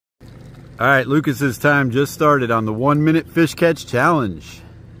All right, Lucas's time just started on the 1 minute fish catch challenge.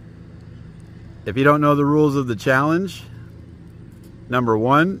 If you don't know the rules of the challenge, number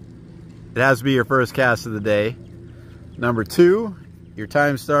 1, it has to be your first cast of the day. Number 2, your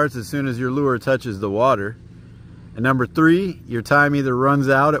time starts as soon as your lure touches the water. And number 3, your time either runs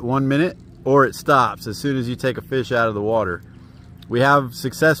out at 1 minute or it stops as soon as you take a fish out of the water. We have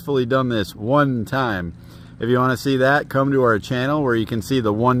successfully done this one time. If you want to see that, come to our channel where you can see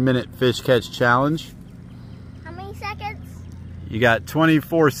the 1 minute fish catch challenge. How many seconds? You got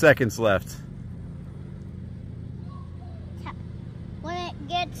 24 seconds left. When it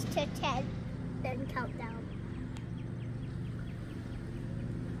gets to 10, then count down.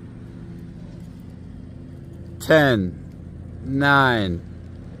 10, 9,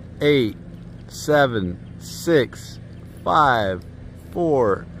 8, 7, 6, 5,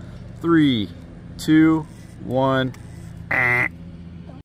 4, 3, 2, 1.